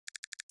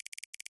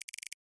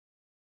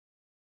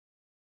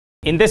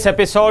In this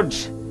episode,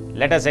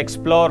 let us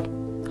explore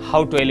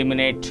how to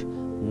eliminate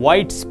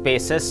white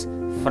spaces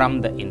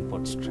from the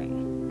input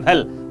string.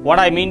 Well, what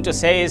I mean to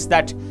say is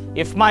that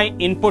if my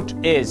input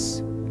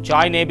is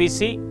join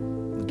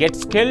ABC, get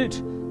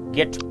skilled,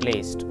 get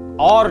placed,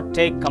 or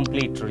take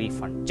complete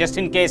refund, just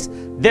in case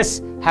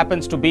this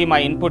happens to be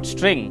my input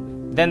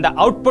string, then the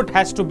output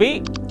has to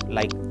be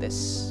like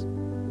this.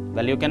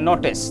 Well, you can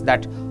notice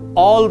that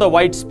all the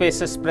white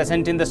spaces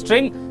present in the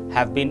string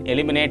have been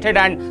eliminated,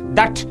 and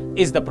that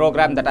is the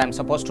program that I am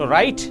supposed to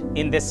write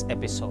in this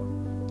episode.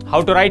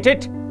 How to write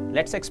it?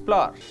 Let's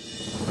explore.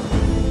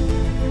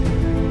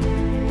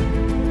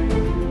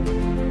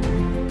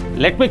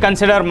 Let me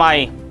consider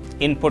my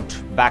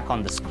input back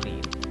on the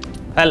screen.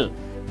 Well,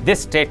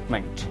 this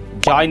statement,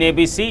 join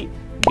ABC,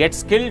 get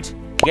skilled,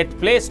 get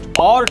placed,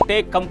 or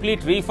take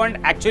complete refund,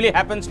 actually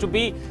happens to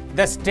be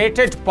the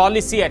stated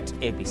policy at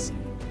ABC.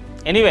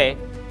 Anyway,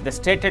 the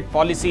stated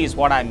policy is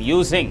what I am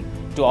using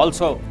to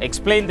also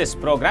explain this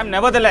program.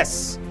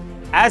 Nevertheless,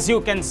 as you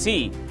can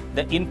see,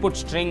 the input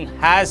string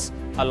has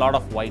a lot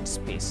of white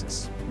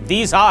spaces.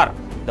 These are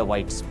the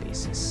white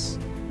spaces.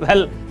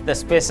 Well, the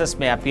spaces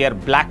may appear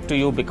black to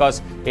you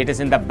because it is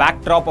in the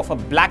backdrop of a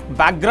black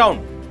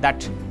background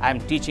that I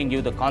am teaching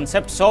you the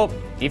concept. So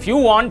if you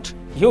want,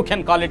 you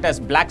can call it as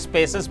black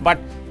spaces, but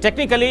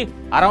technically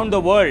around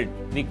the world,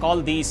 we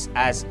call these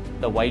as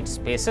the white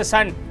spaces.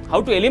 And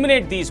how to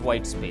eliminate these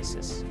white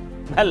spaces?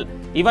 Well,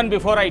 even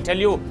before I tell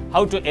you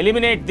how to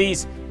eliminate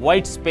these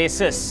white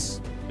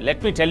spaces,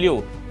 let me tell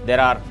you there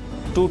are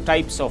two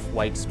types of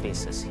white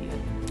spaces here.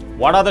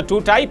 What are the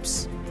two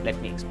types? Let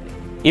me explain.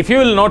 If you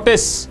will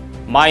notice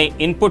my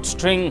input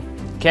string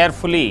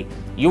carefully,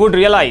 you would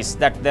realize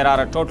that there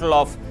are a total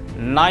of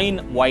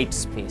 9 white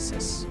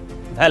spaces.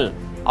 Well,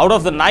 out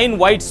of the 9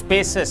 white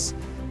spaces,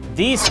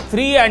 these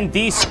 3 and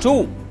these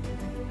 2,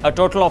 a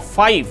total of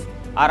 5,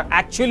 are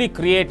actually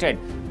created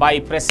by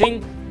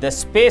pressing the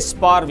space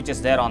bar which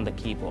is there on the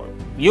keyboard.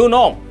 You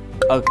know,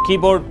 a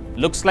keyboard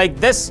looks like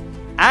this,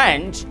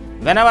 and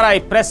whenever I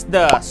press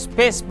the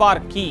space bar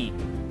key,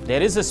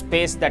 there is a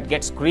space that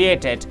gets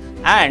created,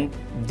 and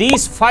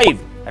these 5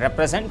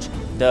 represent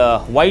the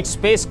white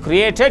space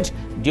created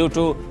due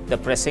to the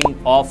pressing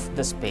of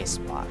the space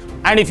bar.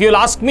 And if you'll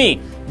ask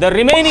me, the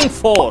remaining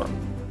 4,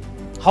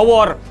 how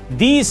are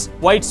these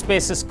white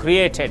spaces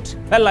created?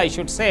 Well, I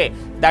should say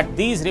that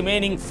these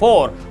remaining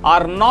 4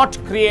 are not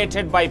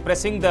created by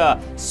pressing the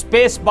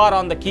space bar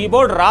on the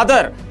keyboard.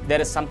 Rather,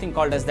 there is something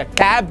called as the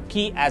tab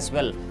key as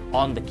well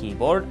on the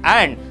keyboard.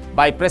 And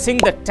by pressing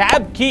the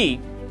tab key,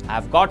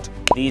 I've got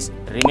these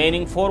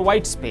remaining 4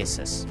 white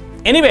spaces.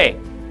 Anyway,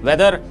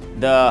 whether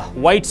the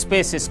white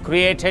space is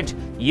created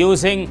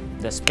using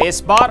the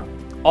space bar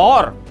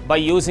or by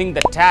using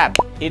the tab,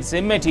 it's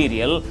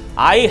immaterial.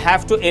 I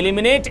have to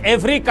eliminate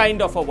every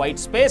kind of a white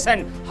space.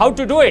 And how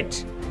to do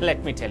it?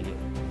 Let me tell you.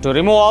 To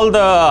remove all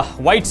the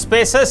white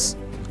spaces,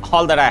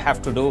 all that I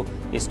have to do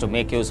is to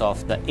make use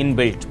of the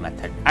inbuilt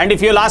method. And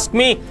if you'll ask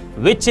me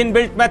which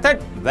inbuilt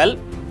method, well,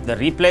 the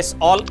replace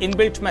all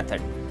inbuilt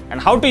method.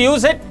 And how to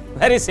use it?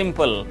 Very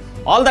simple.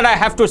 All that I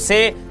have to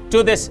say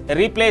to this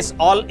replace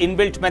all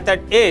inbuilt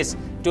method is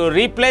to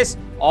replace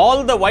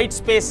all the white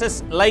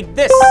spaces like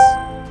this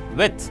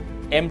with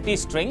empty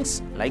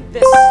strings like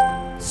this.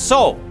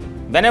 So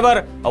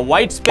whenever a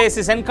white space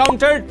is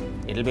encountered,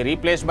 it will be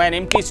replaced by an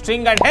empty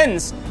string, and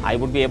hence I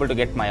would be able to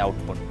get my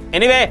output.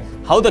 Anyway,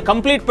 how the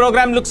complete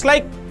program looks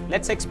like,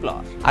 let's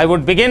explore. I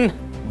would begin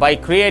by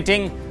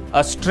creating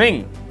a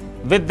string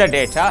with the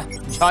data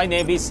join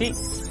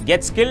ABC,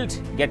 get skilled,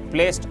 get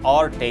placed,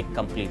 or take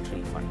complete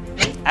refund.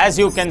 As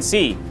you can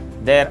see,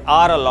 there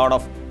are a lot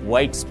of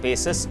white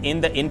spaces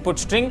in the input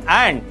string,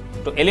 and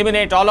to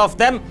eliminate all of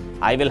them,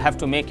 I will have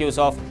to make use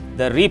of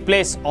the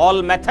replace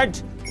all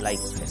method like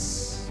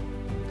this.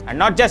 And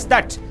not just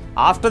that,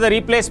 after the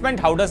replacement,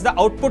 how does the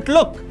output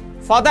look?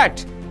 For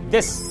that,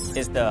 this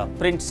is the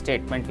print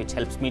statement which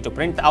helps me to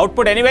print the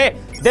output. Anyway,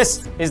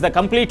 this is the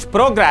complete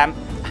program,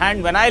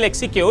 and when I'll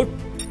execute,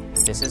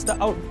 this is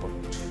the output.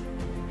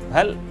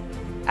 Well,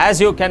 as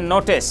you can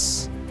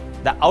notice,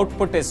 the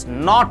output is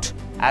not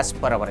as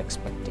per our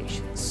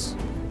expectations.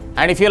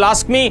 And if you'll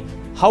ask me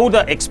how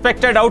the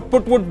expected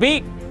output would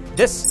be,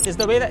 this is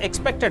the way the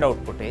expected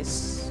output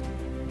is.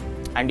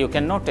 And you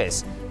can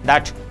notice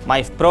that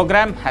my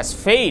program has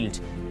failed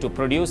to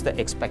produce the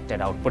expected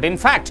output. In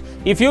fact,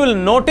 if you will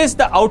notice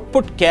the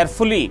output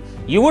carefully,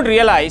 you would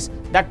realize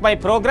that my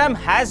program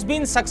has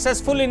been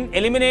successful in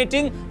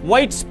eliminating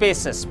white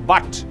spaces,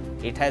 but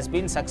it has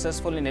been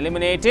successful in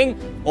eliminating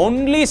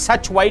only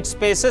such white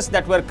spaces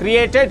that were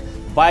created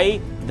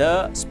by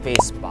the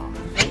space bar.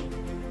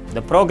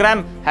 The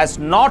program has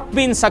not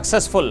been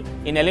successful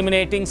in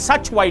eliminating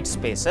such white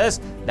spaces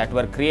that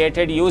were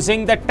created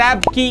using the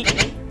tab key.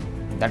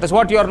 That is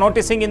what you are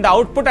noticing in the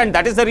output, and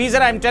that is the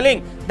reason I am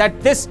telling that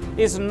this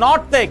is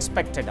not the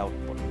expected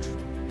output.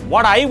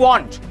 What I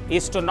want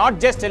is to not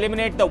just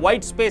eliminate the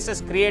white spaces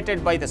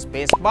created by the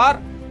space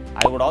bar,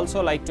 I would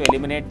also like to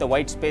eliminate the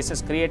white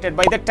spaces created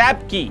by the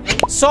tab key.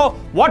 So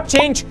what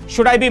change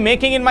should I be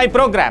making in my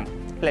program?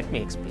 Let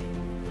me explain.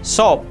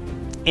 So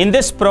in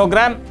this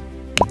program,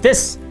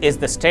 this is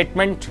the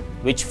statement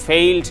which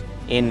failed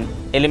in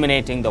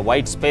eliminating the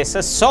white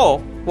spaces. So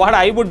what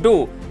I would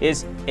do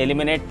is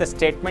eliminate the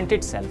statement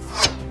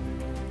itself.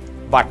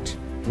 But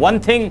one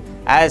thing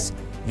as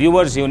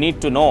viewers you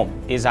need to know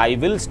is I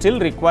will still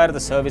require the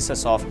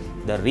services of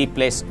the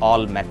replace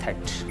all method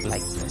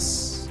like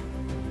this.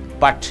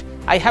 But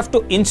I have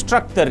to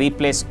instruct the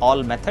replace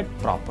all method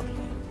properly.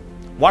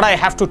 What I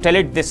have to tell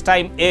it this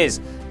time is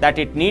that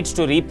it needs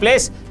to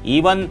replace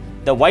even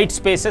the white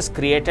spaces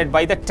created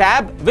by the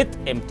tab with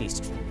empty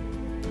string.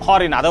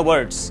 Or in other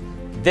words,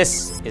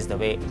 this is the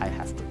way I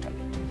have to tell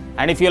it.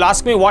 And if you'll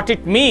ask me what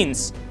it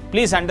means,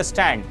 please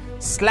understand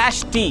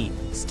 /t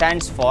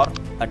stands for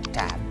a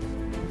tab.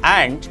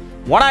 And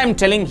what I am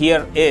telling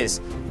here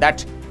is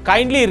that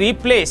kindly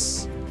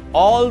replace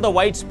all the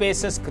white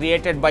spaces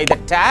created by the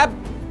tab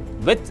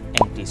with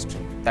empty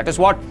string. That is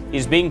what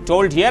is being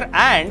told here,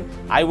 and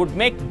I would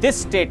make this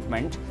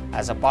statement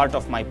as a part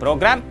of my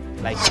program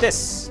like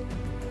this.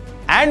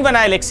 And when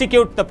I'll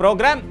execute the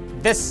program,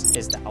 this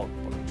is the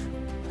output.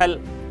 Well,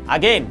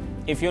 again,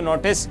 if you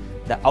notice,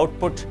 the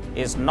output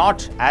is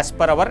not as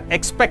per our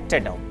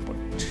expected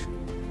output.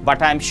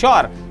 But I'm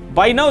sure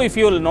by now, if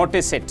you will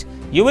notice it,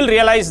 you will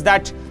realize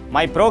that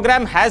my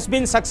program has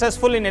been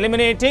successful in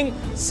eliminating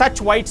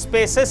such white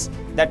spaces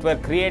that were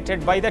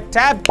created by the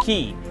tab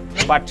key.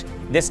 But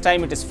this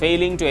time it is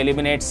failing to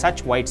eliminate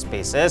such white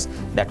spaces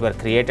that were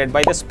created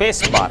by the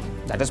space bar.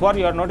 That is what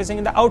you are noticing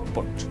in the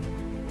output.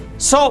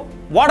 So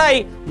what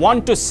I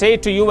want to say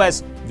to you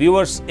as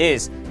viewers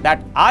is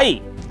that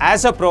I,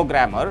 as a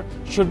programmer,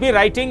 should be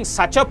writing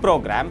such a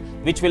program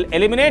which will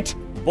eliminate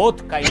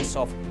both kinds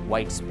of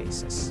white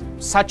spaces.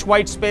 Such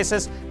white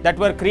spaces that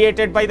were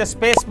created by the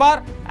space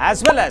bar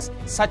as well as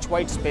such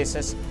white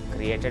spaces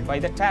created by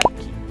the tab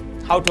key.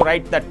 How to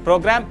write that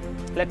program?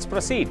 Let's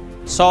proceed.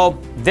 So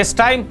this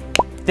time,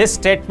 this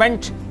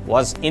statement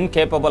was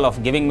incapable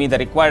of giving me the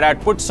required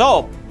output,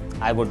 so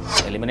I would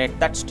eliminate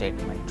that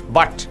statement.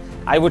 But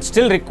I would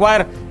still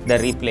require the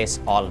replace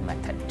all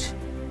method.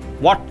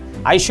 What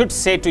I should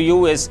say to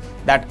you is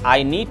that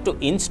I need to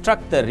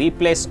instruct the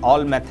replace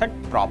all method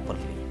properly.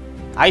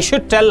 I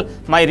should tell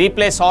my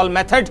replace all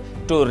method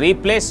to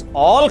replace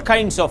all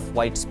kinds of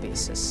white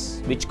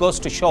spaces, which goes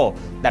to show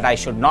that I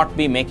should not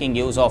be making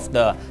use of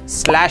the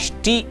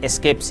 /t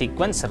escape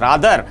sequence.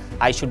 Rather,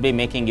 I should be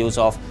making use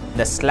of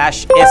the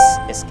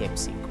 /s escape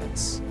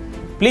sequence.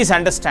 Please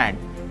understand,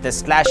 the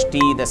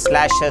 /t, the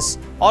 /s,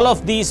 all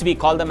of these we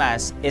call them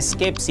as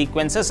escape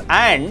sequences,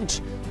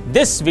 and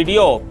this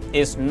video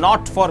is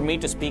not for me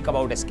to speak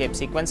about escape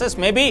sequences.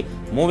 Maybe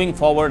moving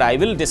forward I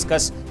will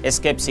discuss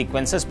escape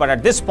sequences, but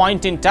at this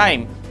point in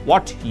time,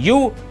 what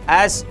you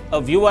as a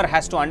viewer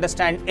has to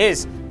understand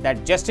is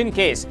that just in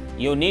case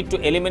you need to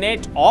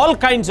eliminate all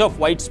kinds of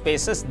white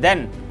spaces,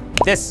 then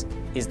this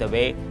is the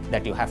way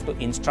that you have to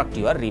instruct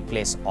your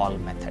replace all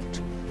method.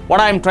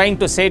 What I am trying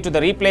to say to the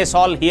replace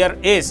all here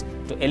is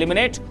to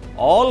eliminate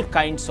all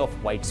kinds of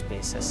white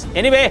spaces.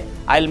 Anyway,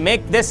 I'll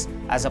make this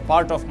as a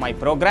part of my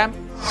program,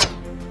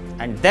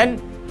 and then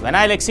when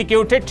I'll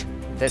execute it,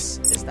 this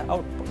is the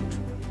output.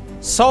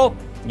 So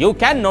you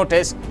can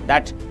notice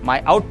that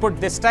my output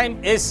this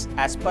time is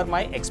as per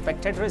my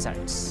expected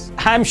results.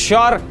 I'm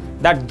sure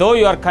that though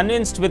you are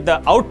convinced with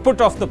the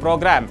output of the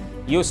program,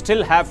 you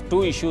still have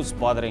two issues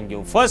bothering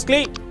you.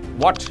 Firstly,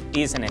 what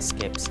is an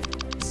escape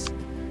sequence?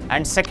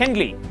 And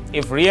secondly,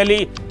 if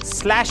really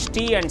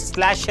 /t and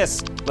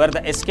 /s were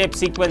the escape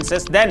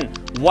sequences, then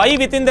why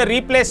within the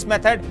replace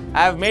method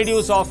I have made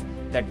use of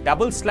the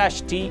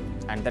 /t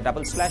and the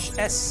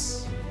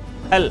 /s?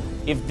 Well,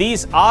 if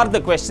these are the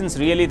questions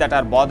really that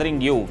are bothering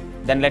you,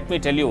 then let me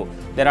tell you,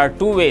 there are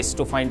two ways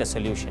to find a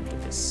solution to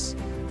this.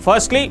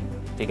 Firstly,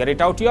 figure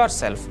it out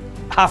yourself.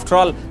 After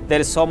all, there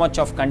is so much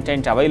of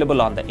content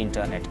available on the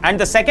internet. And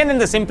the second and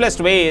the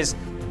simplest way is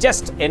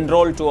just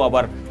enroll to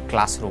our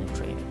classroom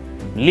training.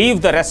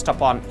 Leave the rest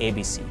upon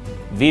ABC.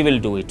 We will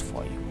do it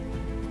for you.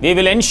 We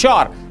will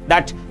ensure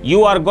that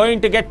you are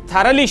going to get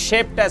thoroughly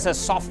shaped as a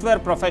software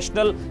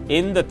professional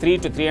in the 3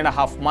 to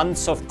 3.5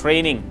 months of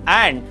training,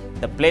 and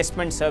the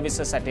placement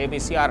services at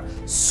ABC are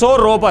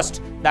so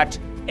robust that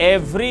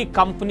every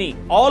company,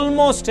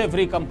 almost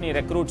every company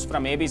recruits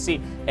from ABC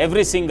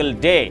every single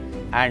day,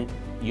 and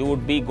you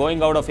would be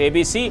going out of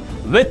ABC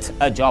with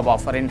a job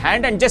offer in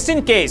hand. And just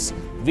in case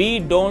we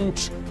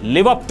don't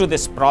live up to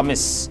this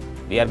promise,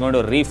 we are going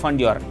to refund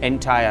your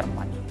entire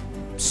money.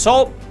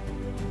 So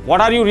what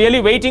are you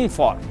really waiting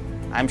for?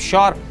 I'm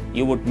sure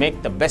you would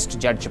make the best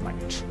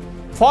judgment.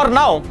 For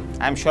now,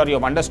 I'm sure you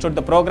have understood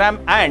the program,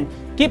 and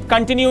keep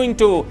continuing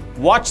to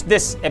watch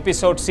this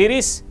episode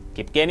series.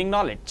 Keep gaining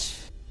knowledge.